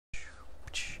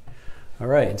All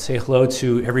right, and say hello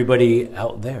to everybody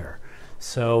out there.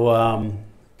 So,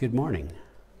 good morning.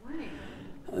 Good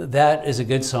morning. That is a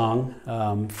good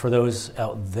song. For those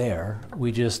out there,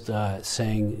 we just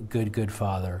sang Good, Good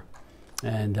Father.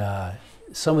 And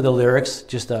some of the lyrics,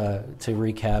 just to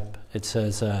recap, it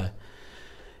says,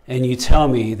 and you tell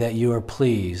me that you are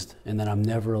pleased and that I'm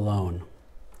never alone.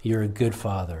 You're a good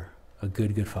father, a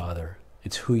good, good father.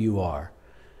 It's who you are.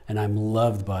 And I'm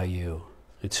loved by you.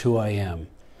 It's who I am.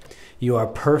 You are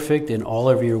perfect in all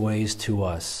of your ways to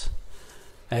us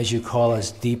as you call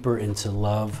us deeper into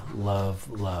love, love,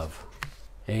 love.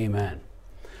 Amen.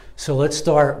 So let's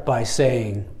start by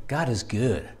saying, God is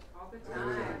good. All the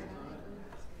time.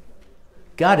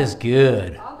 God is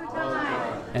good. All the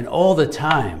time. And all the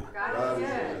time. God is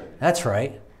good. That's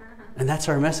right. And that's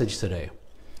our message today.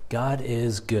 God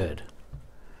is good.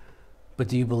 But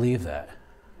do you believe that?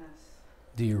 Yes.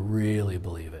 Do you really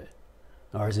believe it?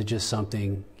 Or is it just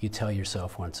something you tell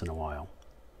yourself once in a while?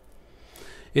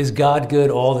 Is God good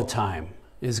all the time?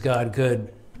 Is God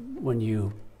good when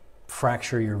you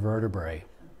fracture your vertebrae?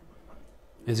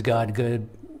 Is God good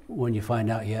when you find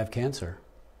out you have cancer?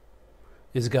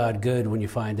 Is God good when you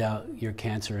find out your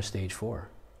cancer is stage 4?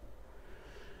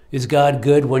 Is God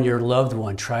good when your loved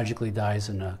one tragically dies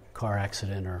in a car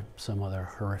accident or some other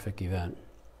horrific event?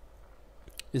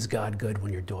 Is God good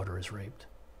when your daughter is raped?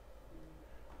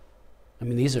 I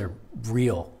mean, these are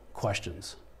real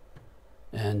questions.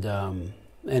 And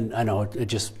I know it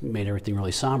just made everything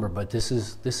really somber, but this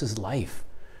is life.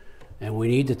 And we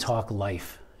need to talk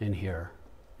life in here,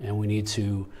 and we need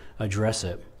to address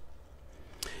it.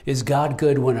 Is God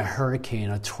good when a hurricane,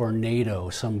 a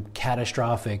tornado, some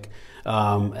catastrophic,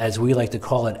 as we like to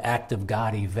call it, act of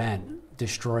God event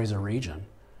destroys a region?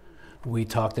 We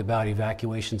talked about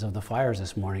evacuations of the fires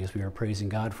this morning as we were praising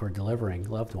God for delivering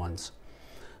loved ones.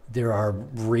 There are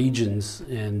regions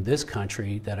in this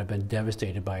country that have been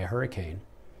devastated by a hurricane.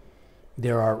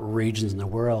 There are regions in the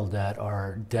world that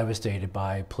are devastated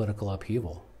by political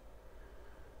upheaval.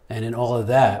 And in all of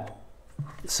that,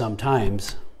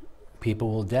 sometimes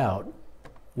people will doubt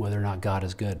whether or not God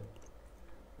is good.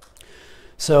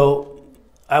 So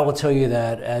I will tell you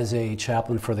that as a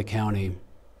chaplain for the county,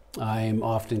 I'm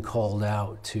often called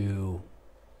out to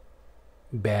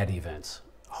bad events,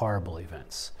 horrible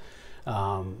events.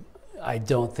 I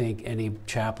don't think any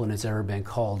chaplain has ever been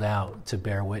called out to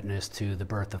bear witness to the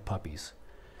birth of puppies.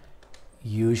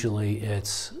 Usually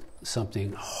it's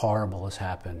something horrible has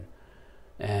happened,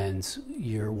 and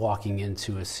you're walking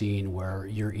into a scene where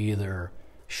you're either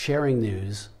sharing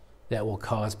news that will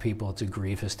cause people to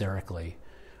grieve hysterically,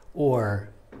 or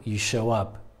you show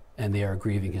up and they are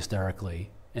grieving hysterically,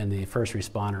 and the first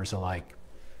responders are like,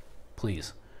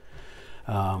 please.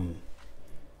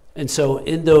 And so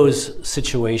in those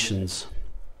situations,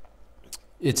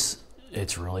 it's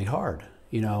really hard.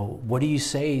 You know, what do you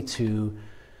say to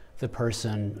the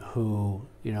person who,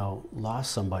 you know,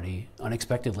 lost somebody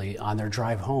unexpectedly on their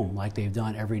drive home like they've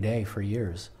done every day for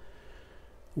years?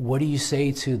 What do you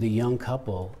say to the young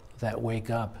couple that wake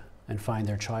up and find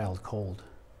their child cold?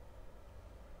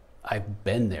 I've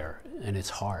been there, and it's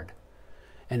hard.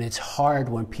 And it's hard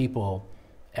when people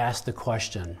ask the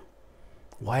question,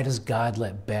 why does God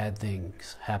let bad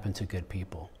things happen to good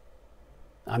people?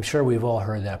 I'm sure we've all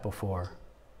heard that before.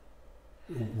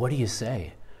 What do you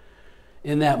say?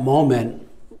 In that moment,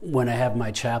 when I have my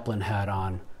chaplain hat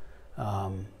on,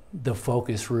 the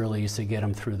focus really is to get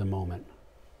them through the moment,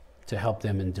 to help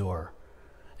them endure.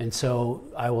 And so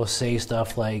I will say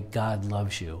stuff like, God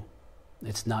loves you.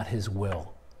 It's not his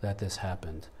will that this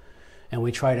happened. And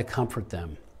we try to comfort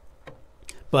them.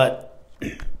 But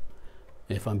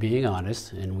if I'm being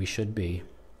honest, and we should be,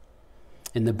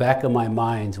 in the back of my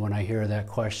mind when I hear that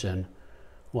question,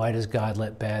 why does God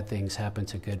let bad things happen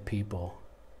to good people?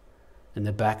 In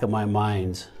the back of my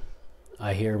mind,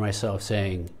 I hear myself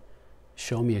saying,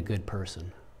 show me a good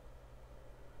person.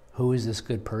 Who is this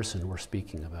good person we're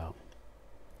speaking about?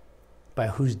 By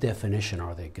whose definition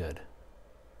are they good?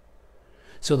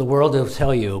 So the world will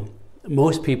tell you,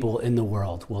 most people in the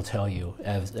world will tell you,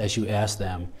 as you ask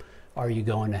them, are you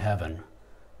going to heaven?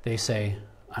 They say,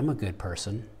 I'm a good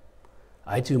person.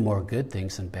 I do more good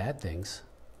things than bad things,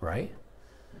 right?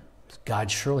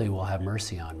 God surely will have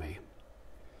mercy on me.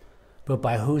 But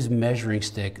by whose measuring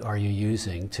stick are you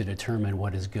using to determine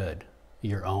what is good?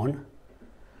 Your own?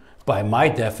 By my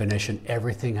definition,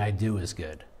 everything I do is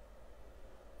good.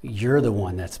 You're the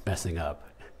one that's messing up.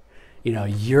 You know,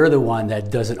 you're the one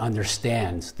that doesn't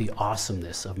understand the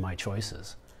awesomeness of my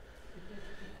choices.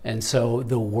 And so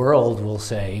the world will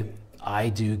say, I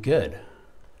do good.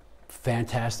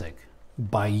 Fantastic.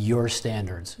 By your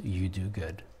standards, you do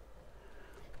good.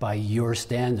 by your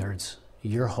standards,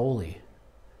 you're holy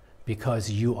because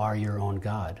you are your own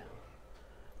God.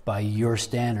 By your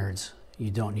standards, you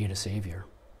don't need a Savior.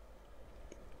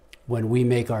 When we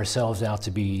make ourselves out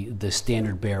to be the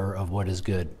standard bearer of what is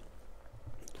good.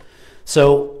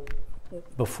 So,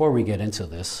 before we get into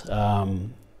this,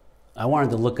 I wanted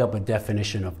to look up a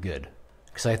definition of good,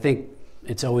 because I think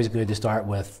it's always good to start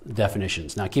with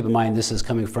definitions. Now, keep in mind, this is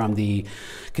coming from the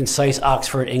Concise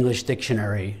Oxford English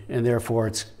Dictionary, and therefore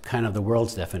it's kind of the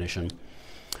world's definition.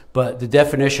 But the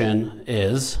definition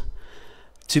is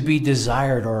to be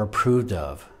desired or approved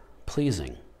of,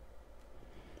 pleasing,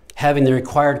 having the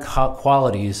required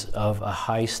qualities of a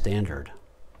high standard,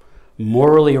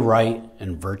 morally right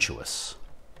and virtuous,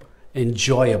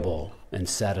 enjoyable and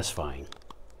satisfying.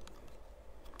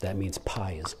 That means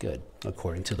pie is good,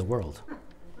 according to the world.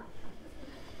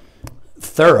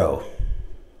 Thorough.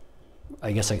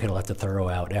 I guess I could have left the thorough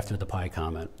out after the pie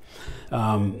comment.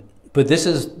 But this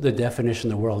is the definition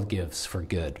the world gives for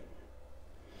good.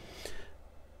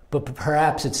 But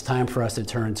perhaps it's time for us to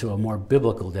turn to a more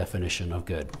biblical definition of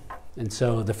good. And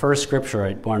so the first scripture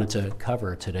I wanted to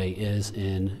cover today is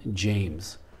in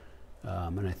James.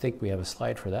 And I think we have a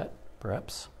slide for that,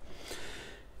 perhaps.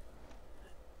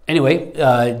 Anyway,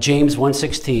 James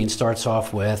 1:16 starts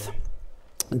off with,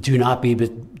 do not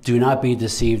be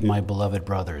deceived, my beloved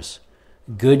brothers.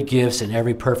 Good gifts and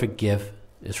every perfect gift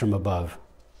is from above.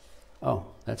 Oh,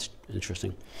 that's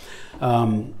interesting.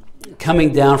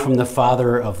 Coming down from the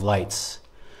Father of lights,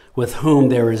 with whom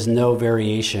there is no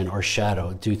variation or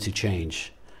shadow due to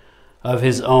change. Of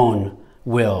his own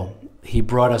will, he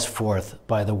brought us forth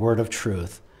by the word of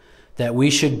truth, that we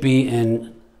should be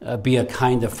a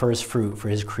kind of first fruit for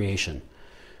his creation.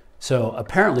 So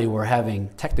apparently we're having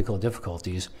technical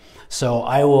difficulties. So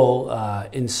I will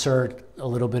insert a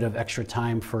little bit of extra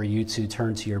time for you to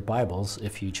turn to your Bibles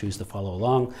if you choose to follow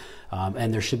along.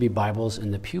 And there should be Bibles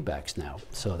in the pewbacks now.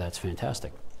 So that's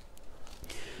fantastic.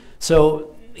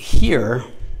 So here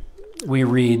we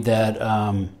read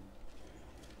that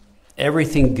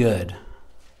everything good,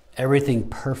 everything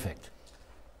perfect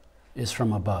is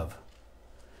from above.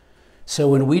 So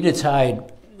when we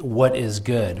decide what is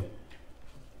good,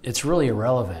 it's really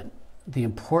irrelevant. The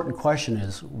important question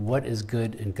is, what is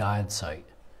good in God's sight?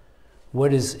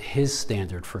 What is his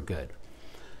standard for good?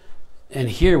 And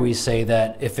here we say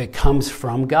that if it comes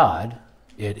from God,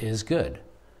 it is good.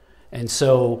 And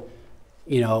so,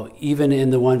 even in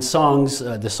the songs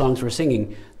we're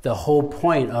singing, the whole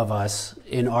point of us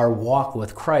in our walk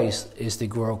with Christ is to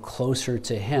grow closer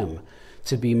to him,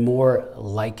 to be more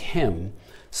like him,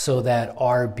 so that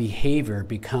our behavior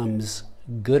becomes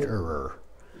gooder.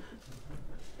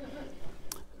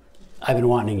 I've been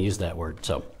wanting to use that word.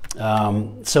 So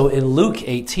in Luke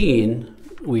 18,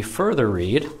 we further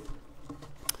read,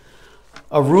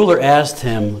 a ruler asked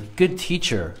him, good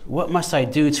teacher, what must I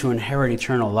do to inherit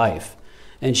eternal life?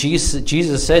 And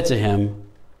Jesus said to him,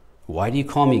 why do you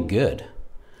call me good?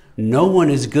 No one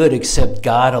is good except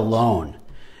God alone.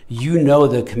 You know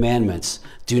the commandments.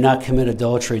 Do not commit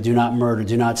adultery, do not murder,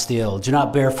 do not steal, do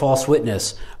not bear false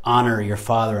witness, honor your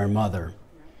father and mother.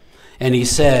 And he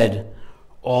said,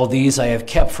 all these I have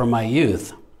kept from my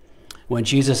youth. When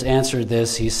Jesus answered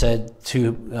this, he said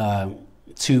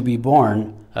to be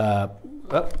born,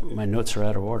 my notes are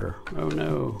out of order. Oh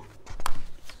no.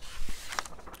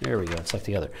 There we go, it's stuck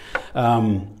together.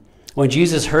 When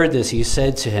Jesus heard this, he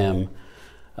said to him,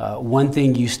 one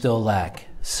thing you still lack.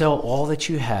 Sell all that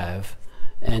you have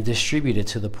and distribute it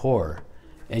to the poor,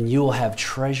 and you will have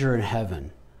treasure in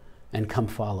heaven, and come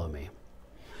follow me.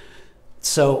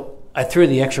 So I threw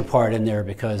the extra part in there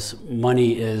because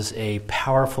money is a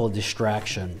powerful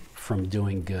distraction from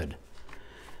doing good.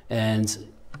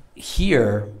 And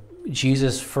here,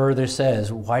 Jesus further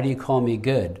says, why do you call me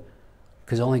good?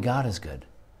 Because only God is good.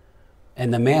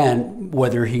 And the man,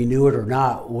 whether he knew it or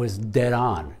not, was dead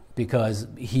on, because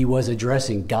he was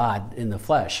addressing God in the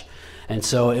flesh. And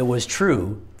so it was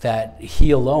true that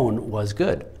he alone was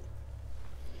good.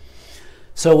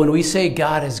 So when we say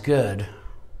God is good,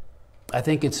 I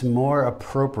think it's more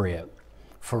appropriate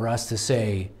for us to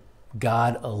say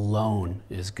God alone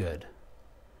is good.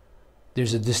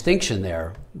 There's a distinction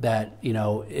there that,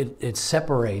 it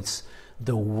separates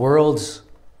the world's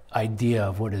idea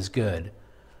of what is good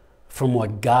from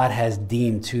what God has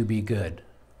deemed to be good,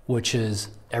 which is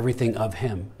everything of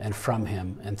him and from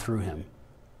him and through him.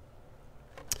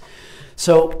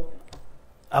 So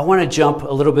I want to jump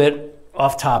a little bit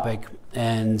off topic,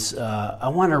 and I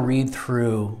want to read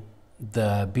through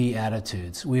the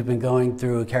Beatitudes. Carrie's been going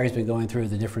through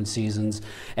the different seasons,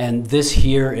 and this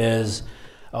here is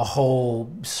a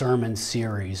whole sermon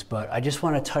series, but I just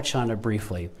want to touch on it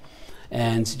briefly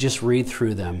and just read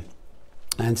through them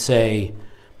and say,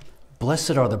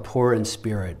 "Blessed are the poor in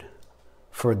spirit,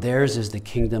 for theirs is the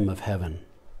kingdom of heaven.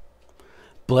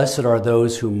 Blessed are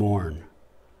those who mourn,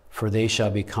 for they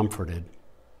shall be comforted.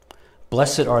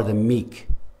 Blessed are the meek,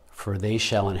 for they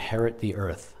shall inherit the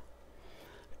earth.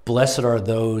 Blessed are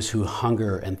those who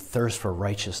hunger and thirst for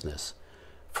righteousness,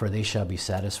 for they shall be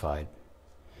satisfied.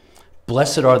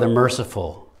 Blessed are the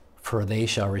merciful, for they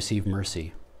shall receive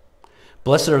mercy.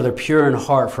 Blessed are the pure in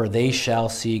heart, for they shall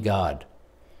see God.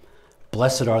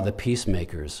 Blessed are the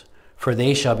peacemakers, for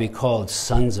they shall be called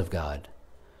sons of God.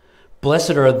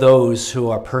 Blessed are those who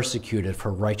are persecuted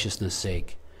for righteousness'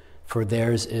 sake, for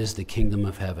theirs is the kingdom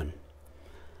of heaven.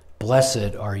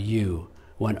 Blessed are you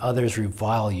when others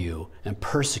revile you and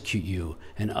persecute you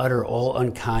and utter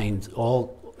all kinds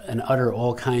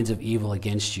of evil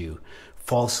against you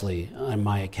falsely on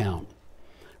my account.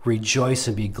 Rejoice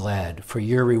and be glad, for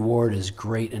your reward is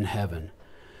great in heaven.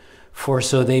 For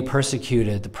so they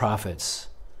persecuted the prophets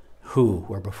who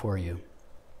were before you."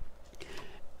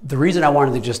 The reason I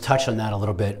wanted to just touch on that a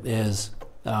little bit is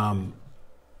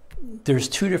there's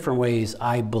two different ways,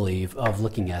 I believe, of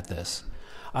looking at this.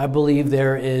 I believe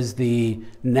there is the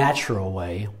natural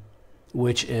way,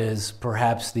 which is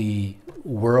perhaps the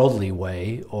worldly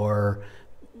way, or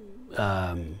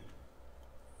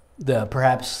the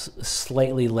perhaps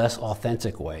slightly less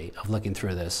authentic way of looking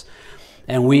through this.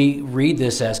 And we read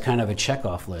this as kind of a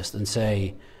checkoff list and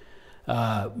say,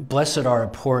 blessed are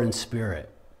poor in spirit.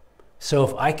 So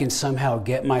if I can somehow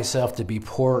get myself to be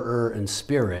poorer in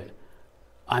spirit,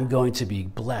 I'm going to be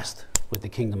blessed with the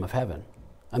kingdom of heaven.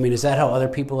 I mean, is that how other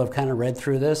people have kind of read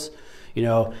through this? You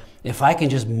know, if I can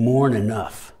just mourn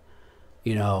enough,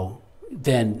 you know,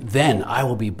 then I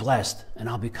will be blessed and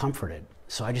I'll be comforted.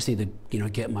 So I just need to, you know,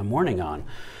 get my mourning on.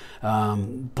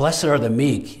 Blessed are the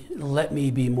meek. Let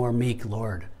me be more meek,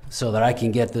 Lord, so that I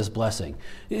can get this blessing.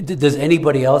 Does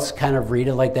anybody else kind of read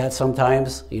it like that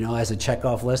sometimes, you know, as a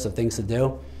checkoff list of things to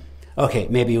do? Okay,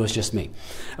 maybe it was just me.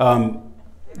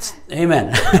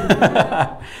 Amen.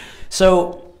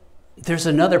 So there's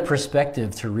another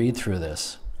perspective to read through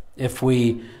this. If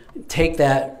we take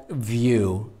that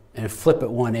view and flip it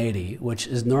 180, which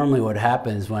is normally what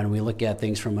happens when we look at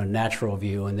things from a natural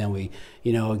view, and then we,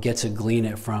 you know, get to glean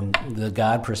it from the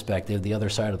God perspective, the other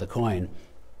side of the coin.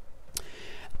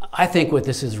 I think what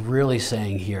this is really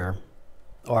saying here,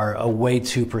 or a way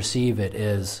to perceive it,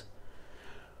 is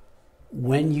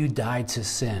when you die to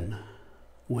sin,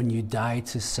 when you die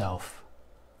to self,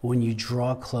 when you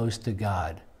draw close to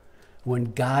God,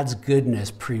 when God's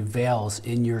goodness prevails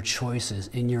in your choices,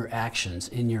 in your actions,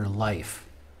 in your life,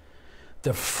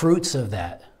 the fruits of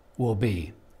that will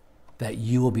be that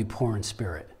you will be poor in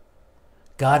spirit.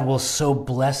 God will so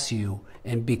bless you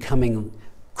in becoming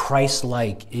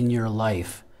Christ-like in your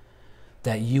life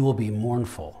that you will be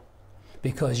mournful,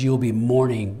 because you will be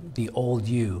mourning the old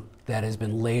you that has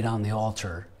been laid on the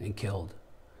altar and killed,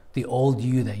 the old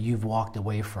you that you've walked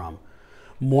away from.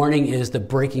 Mourning is the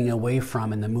breaking away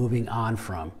from and the moving on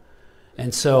from.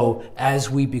 And so as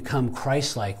we become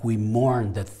Christ-like, we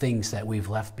mourn the things that we've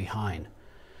left behind.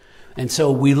 And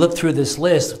so we look through this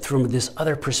list from this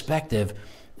other perspective,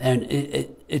 and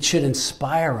it should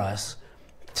inspire us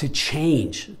to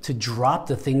change, to drop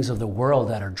the things of the world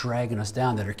that are dragging us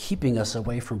down, that are keeping us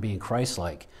away from being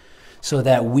Christ-like, so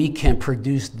that we can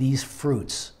produce these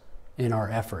fruits in our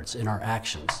efforts, in our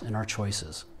actions, in our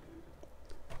choices.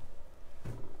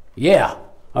 Yeah,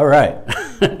 all right.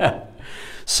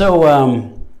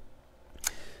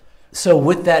 So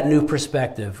with that new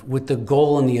perspective, with the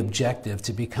goal and the objective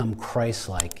to become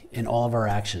Christ-like in all of our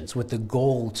actions, with the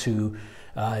goal to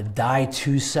die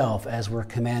to self as we're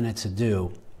commanded to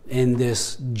do in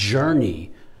this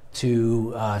journey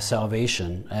to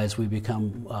salvation as we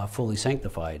become fully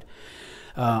sanctified,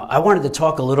 I wanted to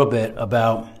talk a little bit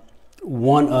about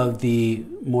one of the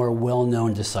more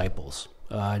well-known disciples,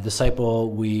 a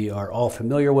disciple we are all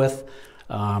familiar with,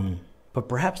 but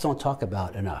perhaps don't talk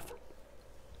about enough.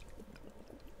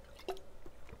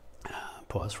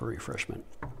 Pause for refreshment.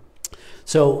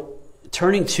 So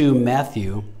turning to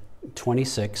Matthew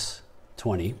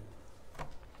 26:20.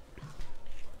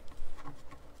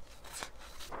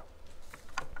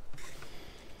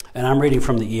 And I'm reading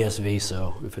from the ESV,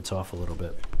 so if it's off a little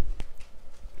bit.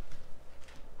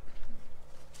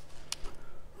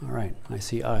 All right, I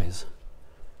see eyes.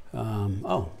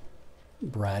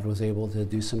 Brad was able to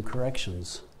do some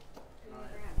corrections.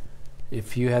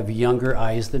 If you have younger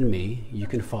eyes than me, you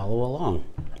can follow along.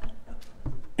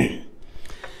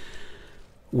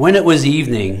 When it was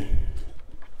evening,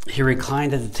 he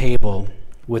reclined at the table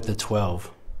with the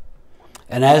 12.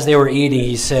 And as they were eating,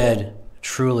 he said,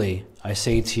 "Truly, I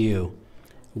say to you,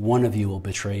 one of you will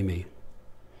betray me."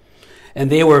 And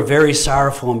they were very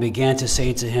sorrowful and began to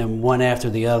say to him one after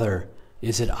the other,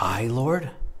 "Is it I,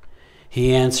 Lord?"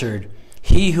 He answered,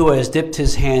 "He who has dipped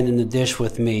his hand in the dish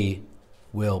with me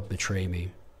will betray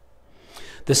me.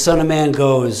 The Son of Man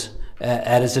goes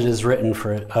as it is written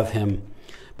of him.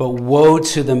 But woe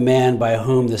to the man by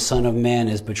whom the Son of Man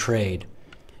is betrayed.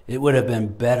 It would have been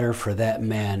better for that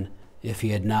man if he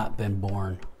had not been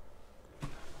born."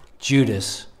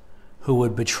 Judas, who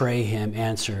would betray him,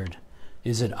 answered,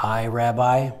 "Is it I,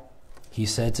 Rabbi?" He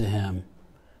said to him,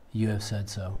 "You have said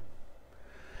so."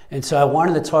 And so I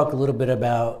wanted to talk a little bit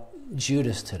about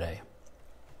Judas today.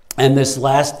 And this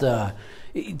last,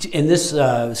 in this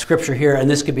scripture here, and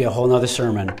this could be a whole nother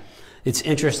sermon, it's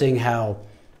interesting how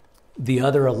the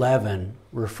other 11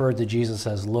 referred to Jesus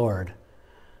as Lord,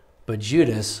 but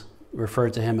Judas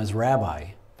referred to him as Rabbi.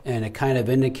 And it kind of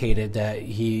indicated that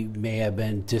he may have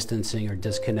been distancing or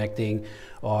disconnecting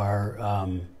or,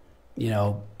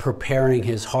 preparing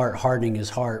his heart, hardening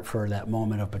his heart for that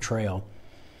moment of betrayal.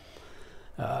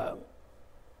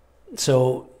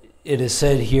 So it is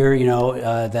said here,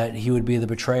 that he would be the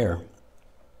betrayer.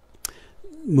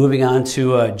 Moving on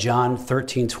to John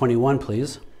 13:21,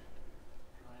 please.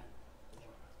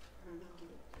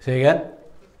 Say again?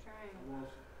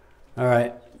 All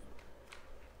right.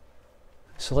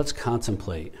 So let's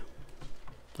contemplate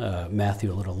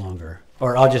Matthew a little longer.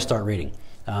 Or I'll just start reading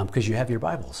because you have your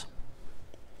Bibles.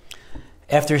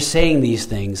 After saying these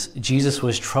things, Jesus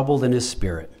was troubled in his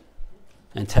spirit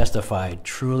and testified,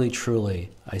 "Truly,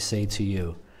 truly, I say to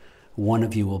you, one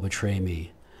of you will betray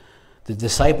me." The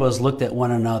disciples looked at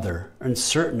one another,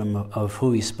 uncertain of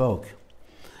who he spoke.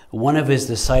 One of his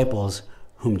disciples,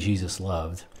 whom Jesus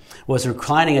loved, was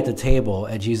reclining at the table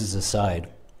at Jesus' side.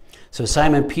 So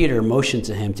Simon Peter motioned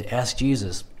to him to ask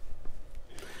Jesus,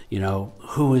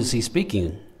 who is he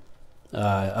speaking,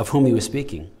 of whom he was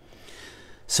speaking.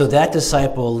 So that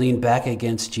disciple leaned back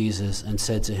against Jesus and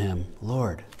said to him,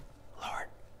 Lord,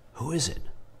 who is it?"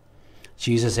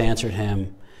 Jesus answered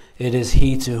him, "It is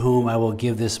he to whom I will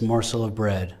give this morsel of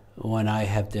bread when I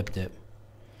have dipped it."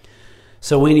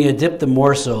 So when he had dipped the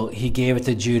morsel, he gave it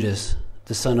to Judas,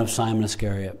 the son of Simon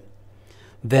Iscariot.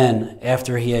 Then,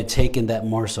 after he had taken that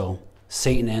morsel,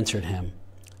 Satan answered him.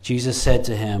 Jesus said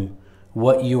to him,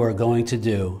 "What you are going to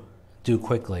do, do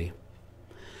quickly."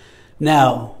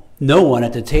 Now, no one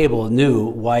at the table knew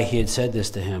why he had said this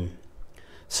to him.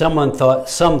 Some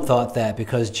thought that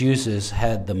because Jesus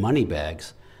had the money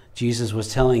bags, Jesus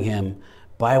was telling him,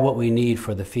 "Buy what we need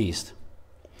for the feast,"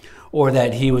 or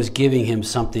that he was giving him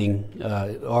something,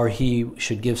 or he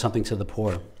should give something to the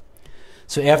poor.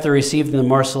 So after receiving the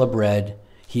morsel of bread,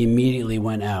 he immediately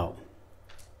went out,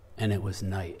 and it was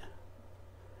night.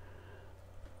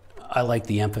 I like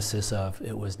the emphasis of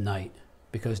it was night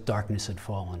because darkness had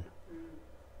fallen.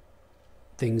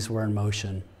 Things were in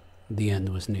motion. The end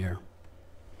was near.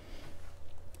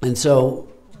 And so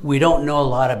we don't know a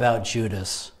lot about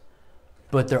Judas,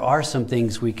 but there are some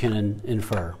things we can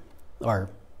infer or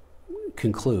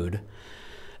conclude.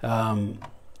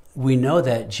 We know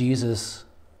that Jesus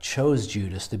chose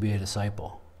Judas to be a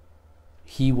disciple.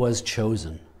 He was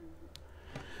chosen.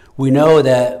 We know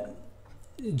that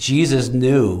Jesus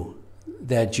knew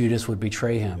that Judas would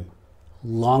betray him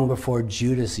long before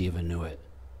Judas even knew it.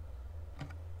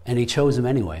 And he chose him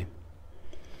anyway.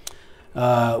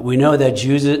 We know that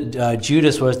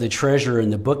Judas was the treasurer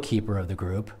and the bookkeeper of the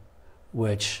group,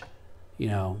 which,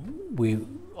 we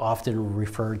often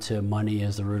refer to money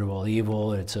as the root of all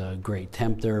evil. It's a great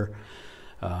tempter.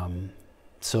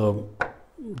 So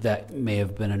that may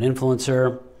have been an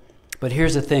influencer. But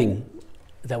here's the thing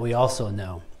that we also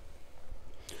know.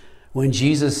 When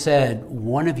Jesus said,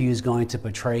 "One of you is going to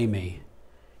betray me,"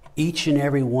 each and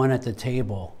every one at the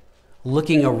table,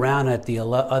 looking around at the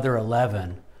other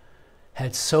 11,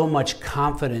 had so much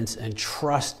confidence and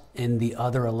trust in the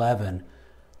other 11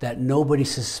 that nobody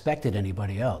suspected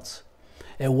anybody else.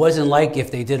 It wasn't like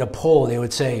if they did a poll, they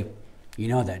would say,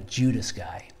 that Judas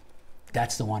guy,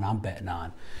 that's the one I'm betting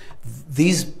on.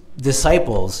 These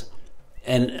disciples,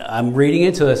 and I'm reading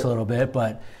into this a little bit,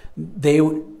 but they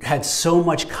had so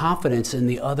much confidence in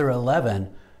the other 11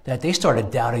 that they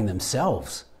started doubting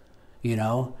themselves.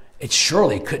 It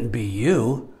surely couldn't be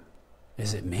you.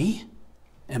 Is it me?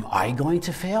 Am I going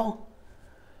to fail?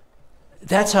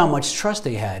 That's how much trust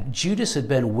they had. Judas had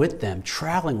been with them,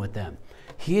 traveling with them.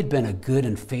 He had been a good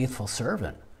and faithful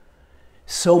servant.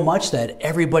 So much that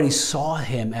everybody saw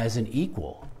him as an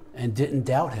equal and didn't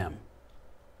doubt him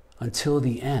until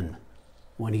the end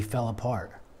when he fell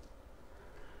apart.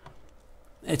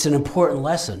 it's an important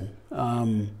lesson.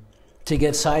 To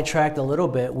get sidetracked a little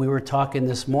bit, we were talking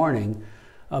this morning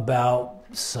about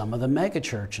some of the mega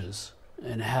churches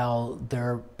and how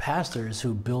their pastors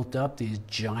who built up these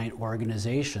giant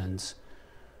organizations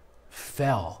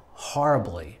fell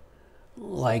horribly.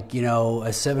 Like,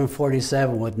 a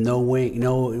 747 with no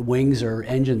wings or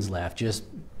engines left, just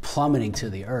plummeting to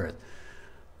the earth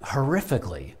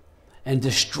horrifically and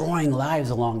destroying lives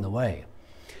along the way.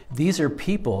 These are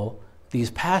people, these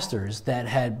pastors that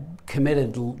had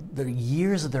committed the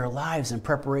years of their lives in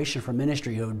preparation for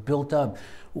ministry, who had built up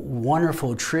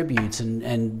wonderful tributes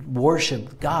and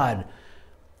worshiped God,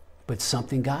 but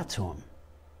something got to them.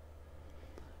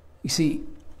 You see,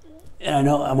 and I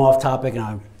know I'm off topic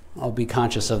and I'll be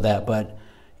conscious of that, but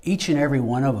each and every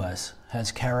one of us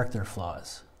has character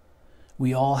flaws.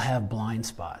 We all have blind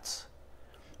spots.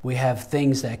 We have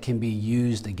things that can be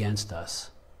used against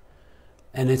us.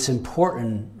 And it's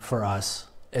important for us,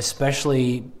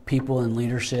 especially people in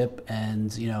leadership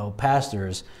and,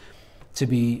 pastors, to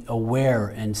be aware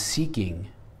and seeking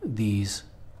these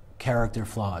character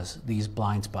flaws, these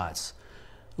blind spots,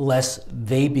 lest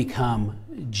they become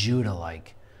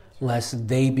Judah-like, lest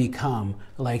they become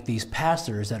like these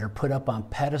pastors that are put up on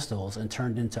pedestals and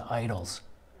turned into idols.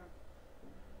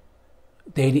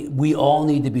 We all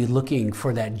need to be looking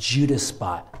for that Judah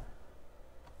spot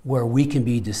where we can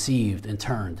be deceived and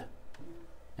turned.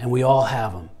 And we all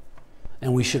have them.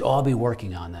 And we should all be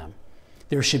working on them.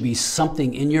 There should be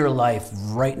something in your life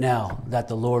right now that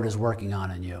the Lord is working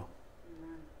on in you,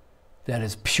 that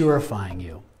is purifying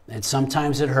you. And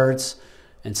sometimes it hurts,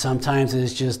 and sometimes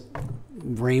it's just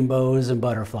rainbows and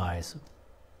butterflies,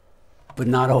 but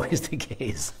not always the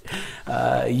case.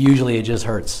 Usually it just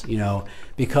hurts,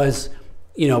 because,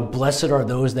 blessed are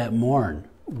those that mourn.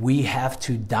 We have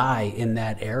to die in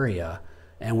that area,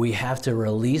 and we have to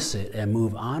release it and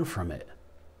move on from it.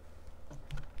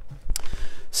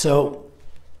 So,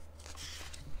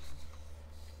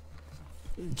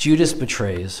 Judas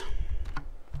betrays.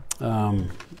 Let's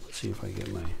see if I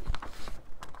get my...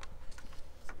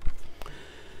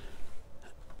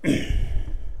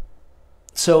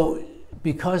 So,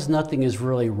 because nothing is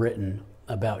really written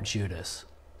about Judas,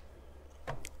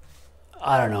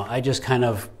 I don't know, I just kind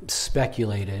of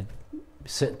speculated,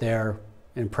 sit there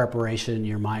in preparation,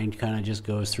 your mind kind of just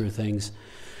goes through things.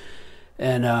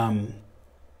 And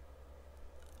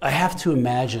I have to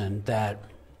imagine that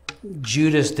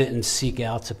Judas didn't seek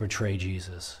out to betray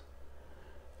Jesus.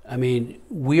 I mean,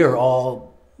 we are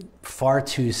all far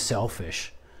too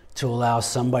selfish to allow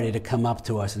somebody to come up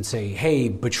to us and say, hey,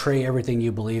 betray everything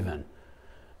you believe in.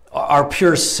 Our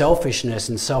pure selfishness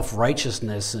and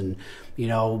self-righteousness and,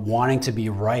 wanting to be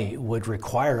right would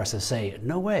require us to say,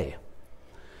 no way.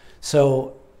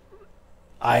 So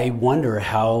I wonder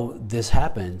how this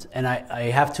happened. And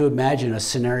I have to imagine a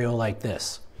scenario like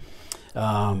this.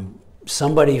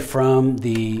 Somebody from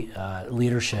the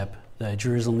leadership, the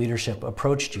Jerusalem leadership,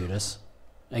 approached Judas.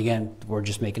 Again, we're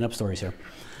just making up stories here.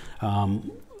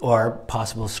 Or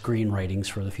possible screenwritings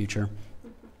for the future.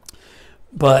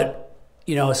 But,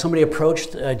 somebody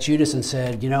approached Judas and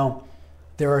said,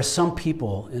 there are some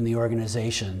people in the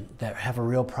organization that have a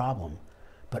real problem,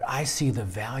 but I see the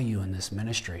value in this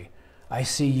ministry. I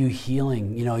see you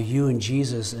healing, you and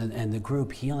Jesus and the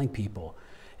group healing people,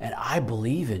 and I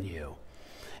believe in you.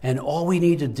 And all we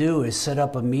need to do is set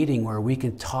up a meeting where we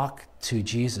can talk to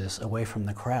Jesus away from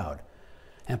the crowd.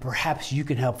 And perhaps you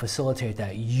can help facilitate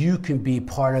that. You can be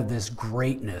part of this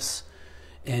greatness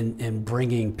in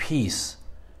bringing peace.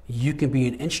 You can be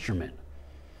an instrument.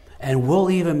 And we'll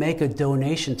even make a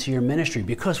donation to your ministry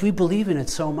because we believe in it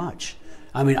so much.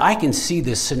 I mean, I can see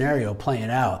this scenario playing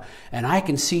out, and I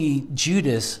can see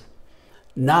Judas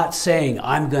not saying,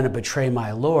 I'm going to betray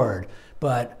my Lord,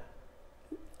 but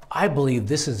I believe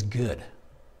this is good.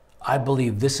 I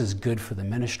believe this is good for the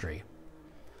ministry.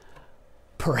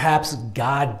 Perhaps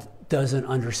God doesn't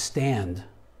understand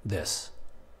this,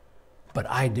 but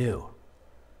I do.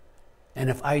 And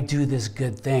if I do this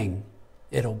good thing,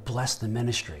 it'll bless the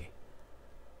ministry.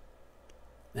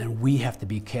 And we have to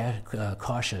be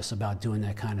cautious about doing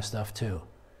that kind of stuff too.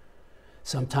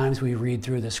 Sometimes we read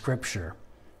through the scripture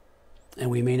and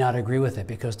we may not agree with it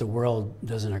because the world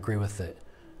doesn't agree with it.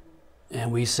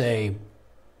 And we say,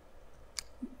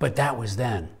 but that was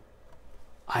then.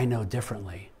 I know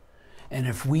differently. And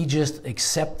if we just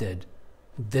accepted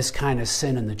this kind of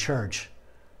sin in the church,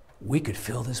 we could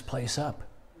fill this place up.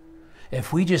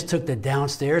 If we just took the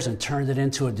downstairs and turned it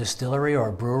into a distillery or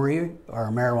a brewery or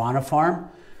a marijuana farm,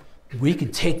 we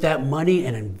could take that money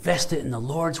and invest it in the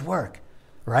Lord's work,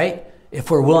 right?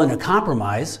 If we're willing to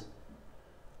compromise,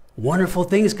 wonderful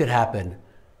things could happen.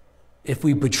 if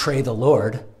we betray the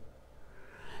Lord.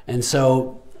 And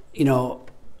so,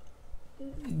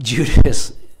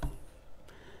 Judas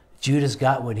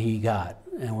got what he got,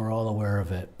 and we're all aware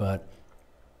of it. But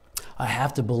I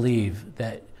have to believe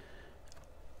that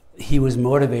he was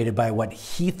motivated by what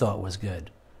he thought was good,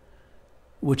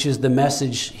 which is the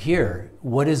message here.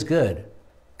 What is good?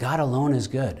 God alone is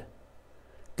good.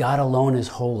 God alone is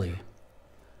holy.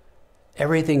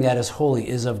 Everything that is holy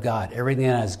is of God. Everything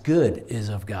that is good is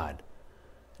of God.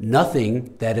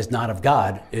 Nothing that is not of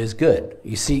God is good.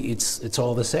 You see, it's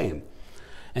all the same.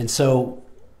 And so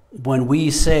when we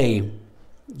say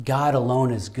God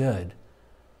alone is good,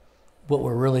 what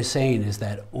we're really saying is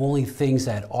that only things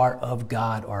that are of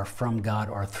God, are from God,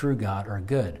 are through God, are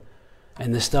good.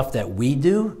 And the stuff that we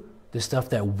do, the stuff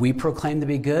that we proclaim to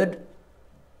be good,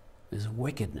 is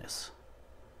wickedness.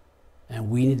 And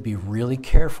we need to be really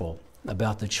careful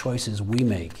about the choices we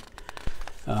make.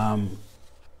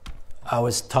 I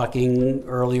was talking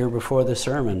earlier before the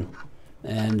sermon,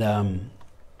 and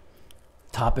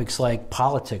topics like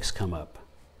politics come up.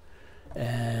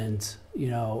 And,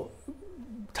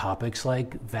 topics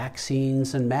like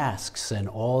vaccines and masks and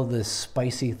all the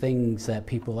spicy things that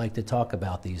people like to talk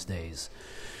about these days.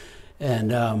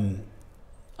 And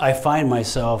I find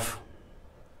myself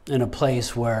in a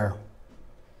place where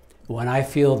when I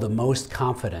feel the most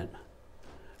confident,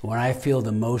 when I feel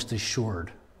the most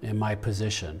assured in my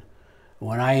position,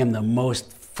 when I am the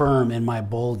most firm in my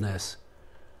boldness,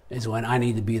 is when I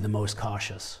need to be the most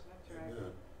cautious.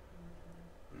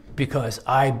 Because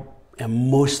I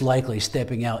am most likely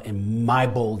stepping out in my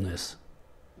boldness,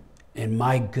 in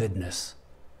my goodness.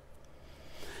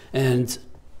 And,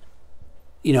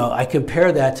 I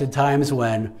compare that to times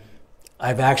when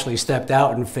I've actually stepped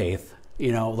out in faith,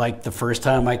 like the first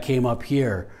time I came up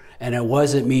here, and it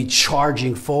wasn't me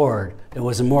charging forward. It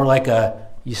was more like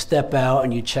you step out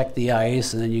and you check the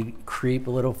ice and then you creep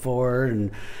a little forward.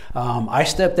 And I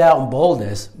stepped out in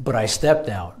boldness, but I stepped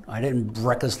out. I didn't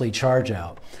recklessly charge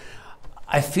out.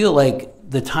 I feel like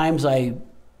the times I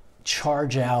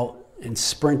charge out and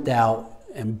sprint out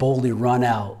and boldly run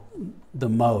out the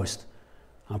most,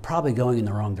 I'm probably going in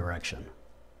the wrong direction.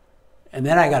 And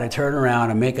then I got to turn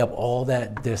around and make up all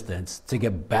that distance to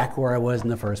get back where I was in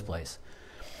the first place.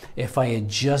 If I had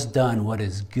just done what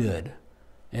is good,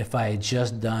 if I had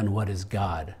just done what is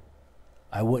God,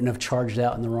 I wouldn't have charged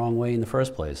out in the wrong way in the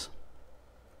first place.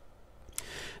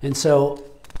 And so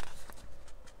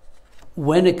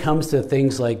when it comes to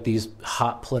things like these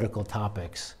hot political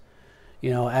topics,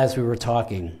 as we were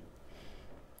talking,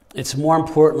 it's more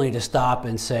importantly to stop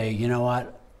and say, you know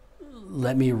what,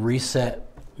 let me reset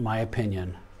my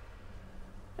opinion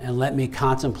and let me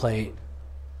contemplate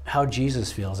how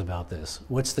Jesus feels about this.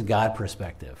 What's the God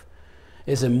perspective?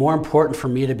 Is it more important for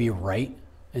me to be right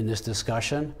in this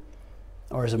discussion,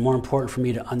 or is it more important for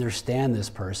me to understand this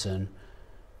person,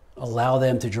 allow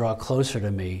them to draw closer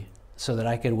to me so that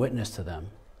I can witness to them,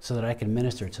 so that I can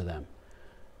minister to them?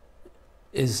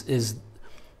 Is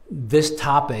this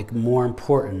topic more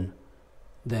important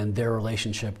than their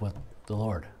relationship with the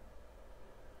Lord?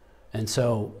 And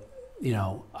so,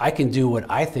 I can do what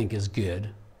I think is good,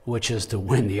 which is to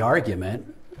win the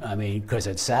argument, because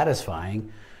it's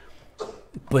satisfying,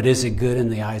 but is it good in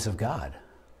the eyes of God?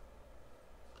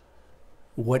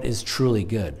 What is truly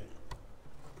good?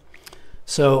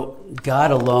 So,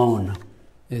 God alone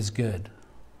is good.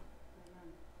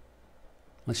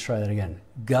 Let's try that again.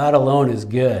 God alone is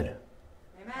good.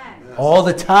 Amen. All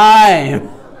the time.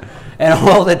 And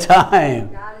all the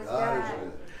time. God is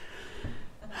good.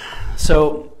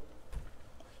 So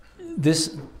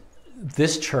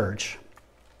this church,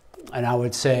 and I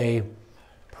would say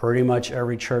pretty much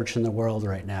every church in the world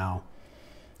right now,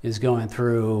 is going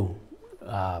through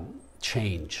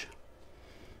change.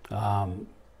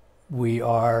 We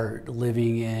are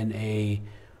living in a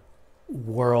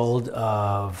world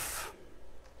of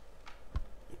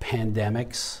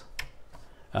pandemics.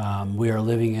 We are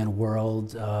living in a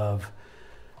world of,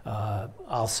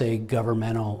 I'll say,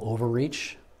 governmental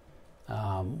overreach.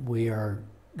 We are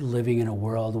living in a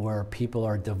world where people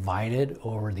are divided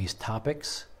over these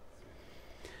topics.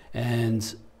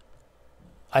 And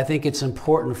I think it's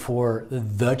important for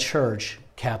the church,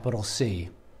 capital C,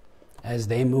 as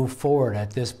they move forward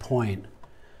at this point,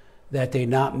 that they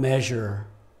not measure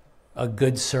a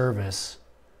good service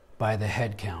by the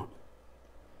head count.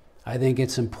 I think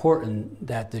it's important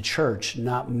that the church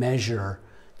not measure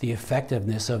the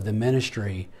effectiveness of the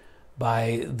ministry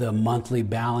by the monthly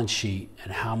balance sheet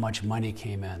and how much money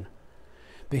came in.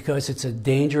 Because it's a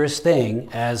dangerous thing,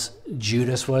 as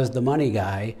Judas was the money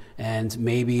guy, and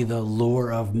maybe the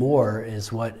lure of more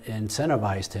is what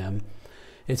incentivized him.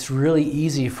 It's really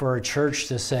easy for a church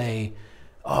to say,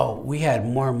 oh, we had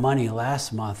more money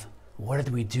last month. What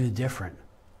did we do different?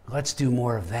 Let's do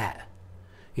more of that.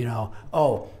 You know,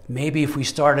 oh, maybe if we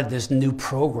started this new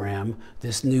program,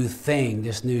 this new thing,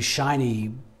 this new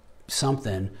shiny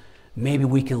something, maybe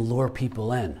we can lure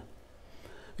people in.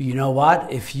 You know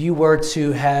what? If you were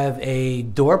to have a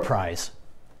door prize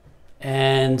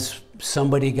and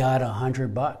somebody got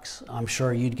 $100, I'm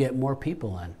sure you'd get more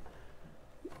people in.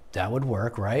 That would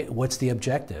work, right? What's the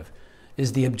objective?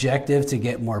 Is the objective to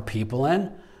get more people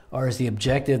in, or is the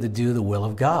objective to do the will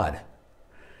of God?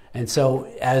 And so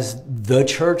as the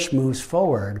church moves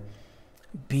forward,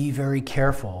 be very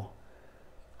careful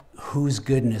whose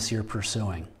goodness you're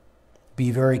pursuing.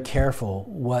 Be very careful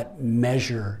what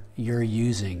measure you're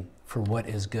using for what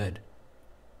is good.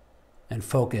 And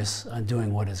focus on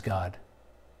doing what is God.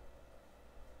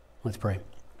 Let's pray.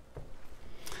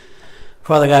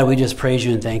 Father God, we just praise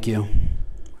you and thank you.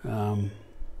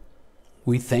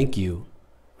 We thank you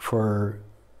for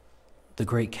the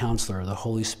great counselor, the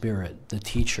Holy Spirit, the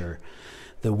teacher,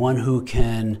 the one who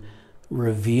can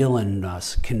reveal in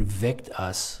us, convict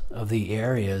us of the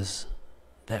areas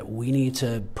that we need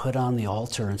to put on the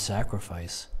altar and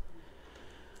sacrifice,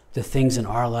 the things in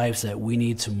our lives that we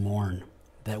need to mourn,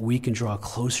 that we can draw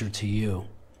closer to you,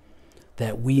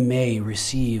 that we may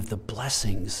receive the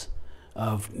blessings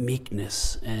of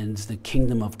meekness and the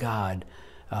kingdom of God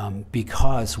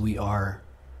because we are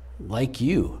like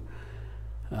you.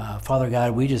 Father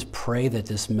God, we just pray that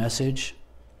this message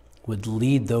would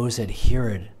lead those that hear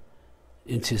it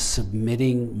into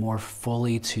submitting more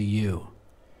fully to you.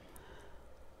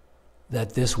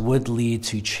 That this would lead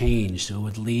to change, it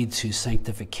would lead to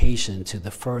sanctification, to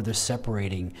the further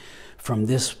separating from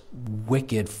this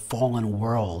wicked, fallen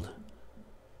world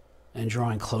and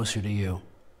drawing closer to you.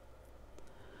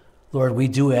 Lord, we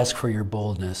do ask for your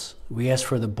boldness. We ask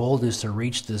for the boldness to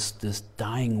reach this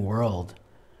dying world.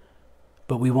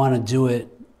 But we want to do it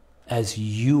as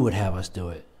you would have us do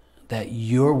it, that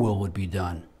your will would be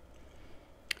done.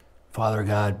 Father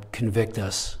God, convict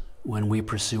us when we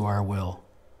pursue our will.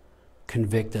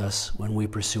 Convict us when we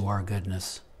pursue our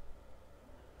goodness.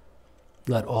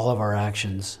 Let all of our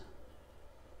actions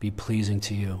be pleasing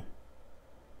to you.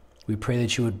 We pray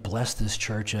that you would bless this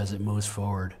church as it moves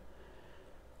forward.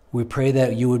 We pray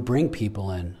that you would bring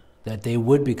people in, that they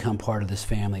would become part of this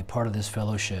family, part of this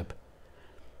fellowship,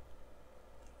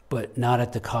 but not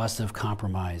at the cost of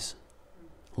compromise.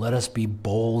 Let us be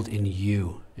bold in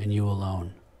you and you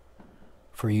alone,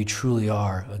 for you truly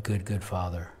are a good, good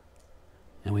Father.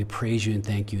 And we praise you and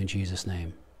thank you in Jesus'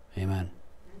 name. Amen.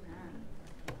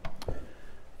 Amen.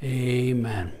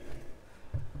 Amen.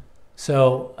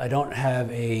 So I don't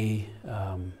have a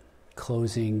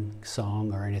closing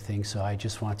song or anything, so I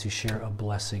just want to share a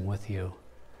blessing with you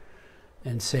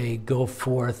and say, go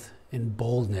forth in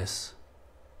boldness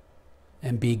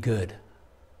and be good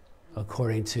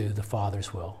according to the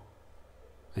Father's will.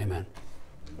 Amen.